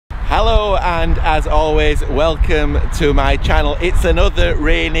Hello, and as always, welcome to my channel. It's another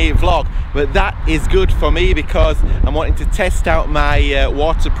rainy vlog, but that is good for me because I'm wanting to test out my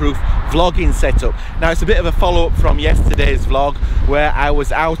waterproof vlogging setup. Now, it's a bit of a follow-up from yesterday's vlog where I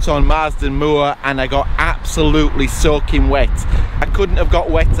was out on Marsden Moor and I got absolutely soaking wet. I couldn't have got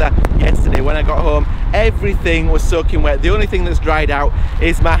wetter yesterday. When I got home, everything was soaking wet. The only thing that's dried out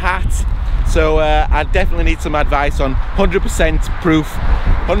is my hat. So I definitely need some advice on 100% proof,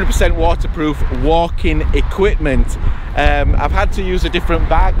 100% waterproof walking equipment. I've had to use a different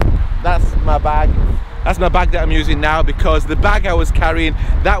bag. That's my bag. That's my bag that I'm using now because the bag I was carrying,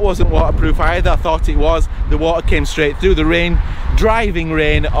 that wasn't waterproof either. I thought it was. The water came straight through the rain, driving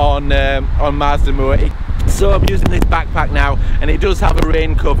rain on Marsden Moor. So I'm using this backpack now, and it does have a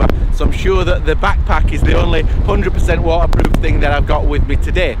rain cover, so I'm sure that the backpack is the only 100% waterproof thing that I've got with me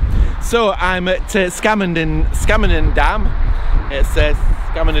today. So I'm at Scamonden Dam. It says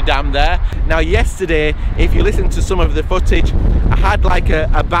Scamonden Dam there. Now yesterday, if you listen to some of the footage, I had like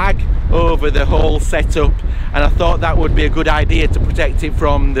a bag over the whole setup, and I thought that would be a good idea to protect it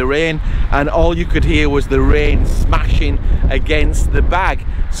from the rain, and all you could hear was the rain smashing against the bag.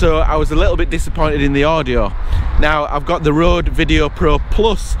 So I was a little bit disappointed in the audio. Now I've got the Rode Video Pro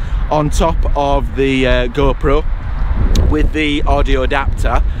Plus on top of the GoPro with the audio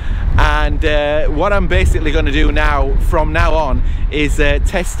adapter, and what I'm basically going to do now from now on is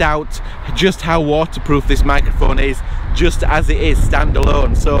test out just how waterproof this microphone is just as it is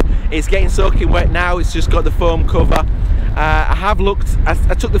standalone. So it's getting soaking wet now. It's just got the foam cover. I have looked, I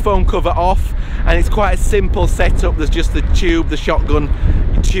took the foam cover off, and it's quite a simple setup. There's just the tube, the shotgun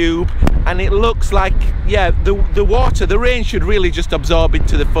tube, and it looks like, yeah, the water, the rain should really just absorb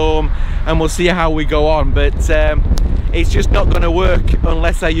into the foam, and we'll see how we go on. But it's just not going to work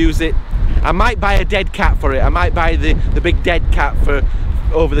unless I use it. I might buy a dead cat for it. I might buy the big dead cat for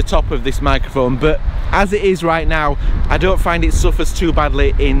over the top of this microphone, but as it is right now, I don't find it suffers too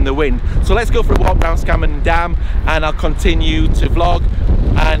badly in the wind. So let's go for a walk down Scamonden Dam, and I'll continue to vlog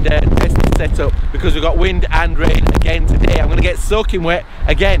and test the setup because we've got wind and rain again today. I'm going to get soaking wet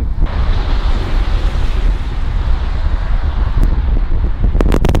again.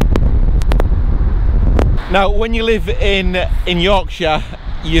 Now, when you live in Yorkshire,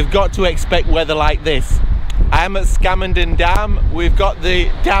 you've got to expect weather like this. I'm at Scamonden Dam. We've got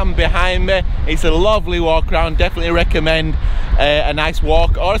the dam behind me. It's a lovely walk around. Definitely recommend a nice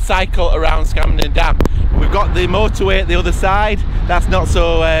walk or a cycle around Scamonden Dam. We've got the motorway at the other side. That's not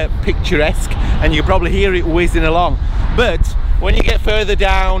so picturesque, and you can probably hear it whizzing along. But when you get further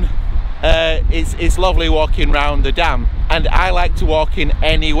down, it's lovely walking around the dam, and I like to walk in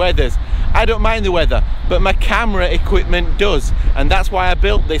any weathers. I don't mind the weather, but my camera equipment does, and that's why I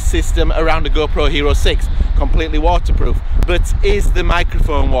built this system around a GoPro Hero 6, completely waterproof. But is the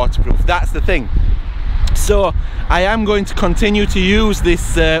microphone waterproof? That's the thing. So I am going to continue to use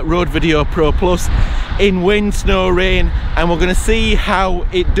this Rode Video Pro Plus in wind, snow, rain, and we're going to see how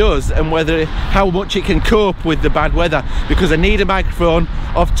it does and how much it can cope with the bad weather, because I need a microphone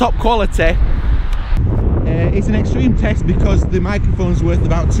of top quality. It's an extreme test because the microphone's worth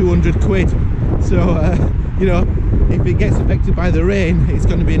about 200 quid. So, you know, if it gets affected by the rain, it's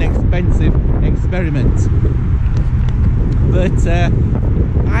going to be an expensive experiment. But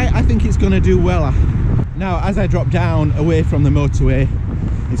I think it's going to do well. Now, as I drop down away from the motorway,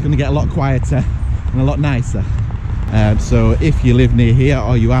 it's going to get a lot quieter and a lot nicer. So if you live near here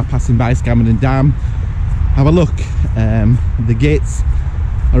or you are passing by Scamonden Dam, have a look. The gates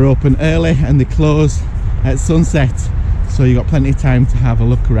are open early and they close at sunset, so you've got plenty of time to have a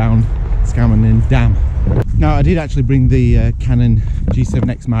look around Scamonden Dam. Now, I did actually bring the Canon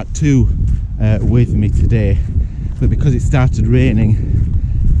G7xii Mark II with me today, but because it started raining,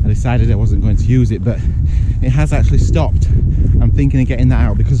 I decided I wasn't going to use it, but it has actually stopped. I'm thinking of getting that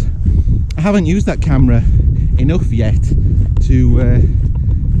out because I haven't used that camera enough yet to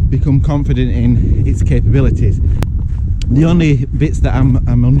become confident in its capabilities. The only bits that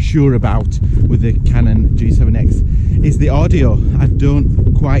I'm unsure about with the Canon G7X is the audio. I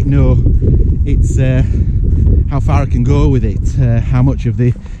don't quite know how far I can go with it, how much of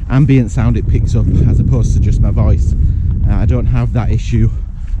the ambient sound it picks up as opposed to just my voice. I don't have that issue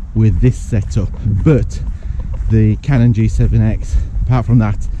with this setup, but the Canon G7X, apart from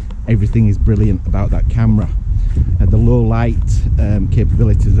that, everything is brilliant about that camera. The low light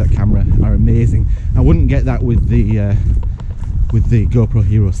capabilities of that camera are amazing. I wouldn't get that with the GoPro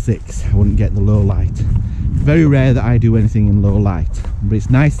Hero 6. I wouldn't get the low light. Very rare that I do anything in low light, but it's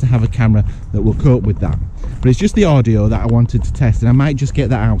nice to have a camera that will cope with that. But it's just the audio that I wanted to test, and I might just get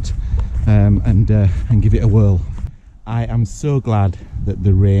that out and give it a whirl. I am so glad that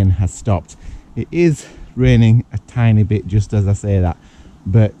the rain has stopped. It is raining a tiny bit just as I say that,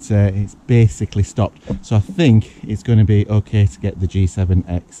 but it's basically stopped. So I think it's going to be okay to get the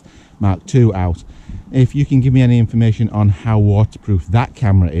G7X Mark II out. If you can give me any information on how waterproof that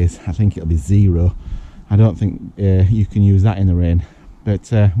camera is, I think it'll be 0. I don't think you can use that in the rain.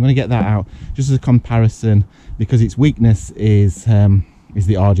 But I'm going to get that out just as a comparison, because its weakness is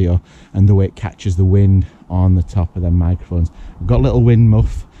the audio and the way it catches the wind on the top of the microphones. I've got a little wind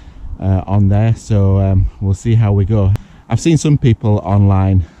muff on there, so we'll see how we go. I've seen some people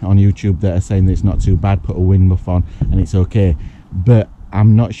online on YouTube that are saying that it's not too bad, put a wind muff on and it's okay, but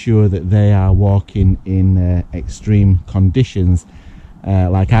I'm not sure that they are walking in extreme conditions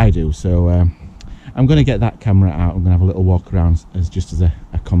like I do. So I'm going to get that camera out. I'm going to have a little walk around just as a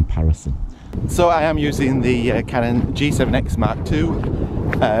comparison. So I am using the Canon G7X Mark II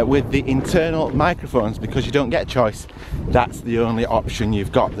with the internal microphones, because you don't get a choice. That's the only option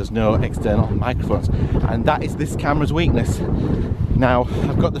you've got. There's no external microphones, and that is this camera's weakness. Now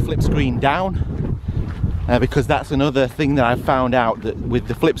I've got the flip screen down because that's another thing that I've found out, that with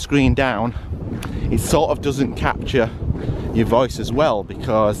the flip screen down it sort of doesn't capture your voice as well,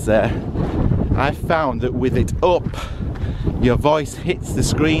 because I've found that with it up your voice hits the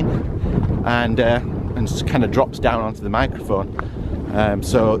screen and kind of drops down onto the microphone.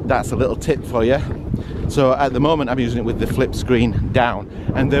 So that's a little tip for you. So at the moment I'm using it with the flip screen down,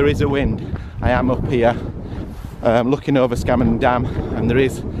 and there is a wind. I am up here looking over Scamonden Dam, and there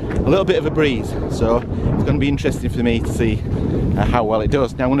is a little bit of a breeze, so it's going to be interesting for me to see how well it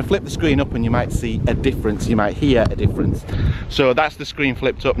does. Now I'm going to flip the screen up and you might see a difference, you might hear a difference. So that's the screen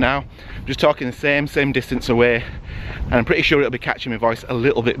flipped up now. I'm just talking the same distance away, and I'm pretty sure it'll be catching my voice a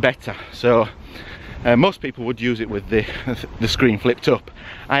little bit better. So most people would use it with the screen flipped up.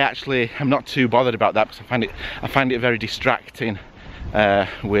 I actually am not too bothered about that, because I find it very distracting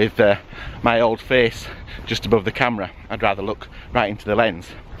with my old face just above the camera. I'd rather look right into the lens,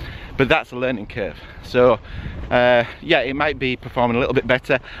 but that's a learning curve. So yeah, it might be performing a little bit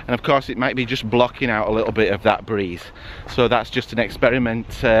better, and of course it might be just blocking out a little bit of that breeze. So that's just an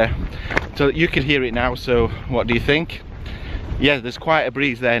experiment. So you can hear it now. So what do you think? Yeah, there's quite a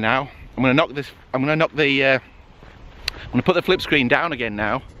breeze there now. I'm going to put the flip screen down again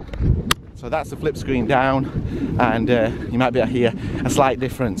now. So that's the flip screen down, and you might be able to hear a slight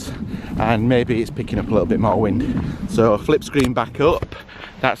difference, and maybe it's picking up a little bit more wind. So flip screen back up,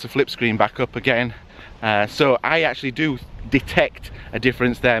 that's the flip screen back up again. So I actually do detect a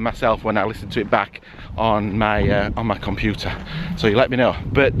difference there myself when I listen to it back on my computer. So you let me know.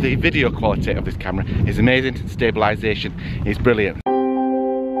 But the video quality of this camera is amazing. Stabilization is brilliant.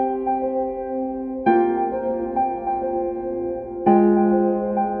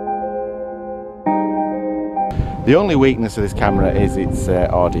 The only weakness of this camera is its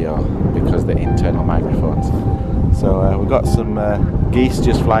audio, because the internal microphones. So we've got some geese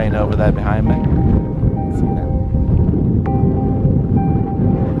just flying over there behind me. See that?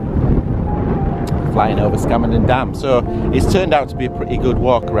 Flying over Scamonden Dam. So it's turned out to be a pretty good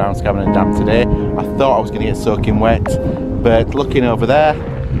walk around Scamonden Dam today. I thought I was going to get soaking wet, but looking over there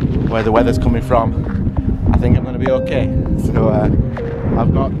where the weather's coming from, I think I'm going to be okay. So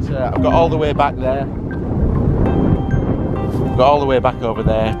I've got all the way back there. Got all the way back over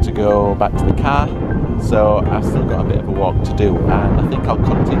there to go back to the car, so I've still got a bit of a walk to do, and I think I'll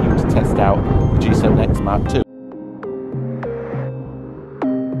continue to test out the G7X Mark II.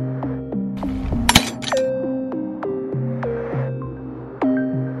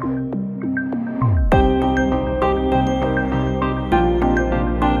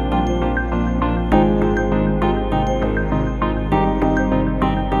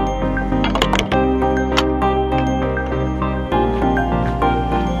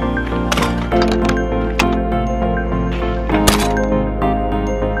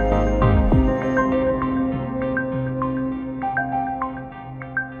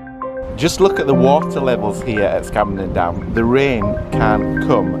 Just look at the water levels here at Scamonden Dam. The rain can't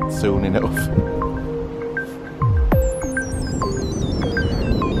come soon enough.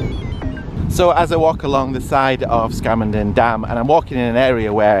 So as I walk along the side of Scamonden Dam, and I'm walking in an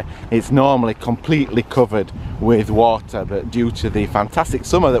area where it's normally completely covered with water, but due to the fantastic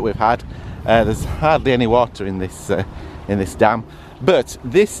summer that we've had, there's hardly any water in this dam. But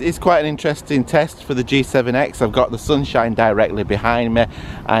this is quite an interesting test for the G7X. I've got the sunshine directly behind me,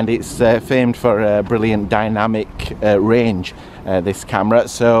 and it's famed for a brilliant dynamic range, this camera.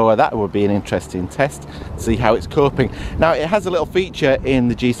 So that would be an interesting test, see how it's coping. Now it has a little feature in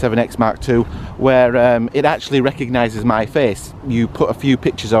the G7X Mark II where it actually recognises my face. You put a few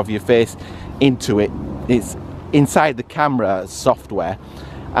pictures of your face into it. It's inside the camera software,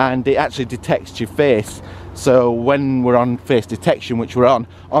 and it actually detects your face. So when we're on face detection, which we're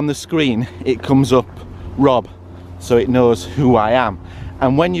on the screen, it comes up Rob, so it knows who I am.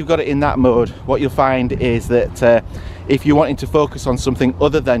 And when you've got it in that mode, what you'll find is that if you're wanting to focus on something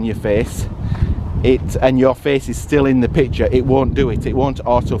other than your face, and your face is still in the picture, it won't do it. It won't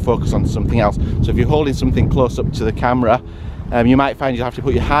autofocus on something else. So if you're holding something close up to the camera, you might find you have to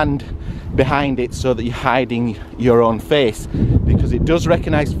put your hand behind it so that you're hiding your own face, because it does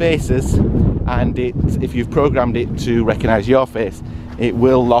recognize faces, and if you've programmed it to recognize your face, it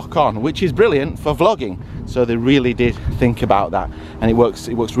will lock on, which is brilliant for vlogging. So they really did think about that, and it works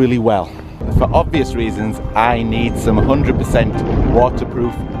really well. For obvious reasons, I need some 100%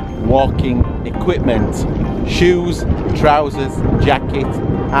 waterproof walking equipment, shoes, trousers, jacket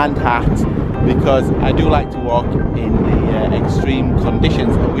and hat, because I do like to walk in the extreme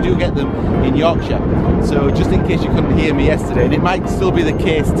conditions. We do get them in Yorkshire. So just in case you couldn't hear me yesterday, and it might still be the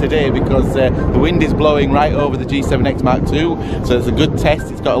case today, because the wind is blowing right over the G7X Mark II, so it's a good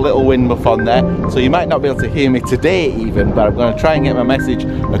test. It's got a little wind muff on there, so you might not be able to hear me today even, but I'm going to try and get my message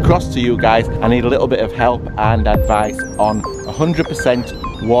across to you guys. I need a little bit of help and advice on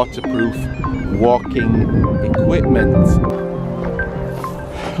 100% waterproof walking equipment.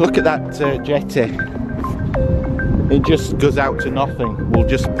 Look at that jetty. It just goes out to nothing. We'll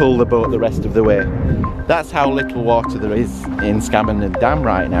just pull the boat the rest of the way. That's how little water there is in Scamonden Dam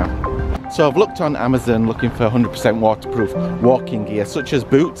right now. So I've looked on Amazon looking for 100% waterproof walking gear, such as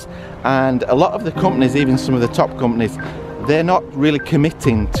boots, and a lot of the companies, even some of the top companies, they're not really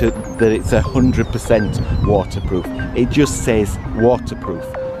committing to that it's 100% waterproof. It just says waterproof,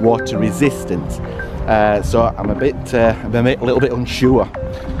 water resistant. So I'm a little bit unsure.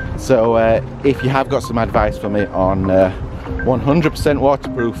 So if you have got some advice for me on 100%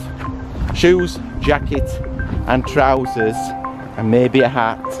 waterproof shoes, jacket and trousers, and maybe a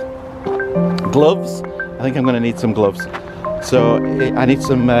hat, gloves. I think I'm going to need some gloves. So I need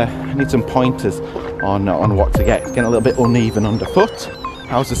some pointers on what to get. It's getting a little bit uneven underfoot.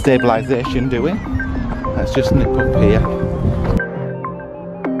 How's the stabilisation doing? Let's just nip up here.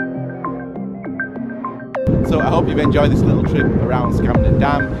 So I hope you've enjoyed this little trip around Scamonden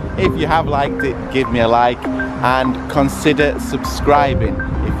Dam. If you have liked it, give me a like and consider subscribing.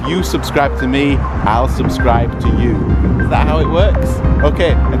 If you subscribe to me, I'll subscribe to you. Is that how it works?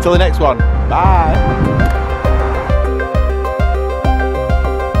 Okay, until the next one. Bye.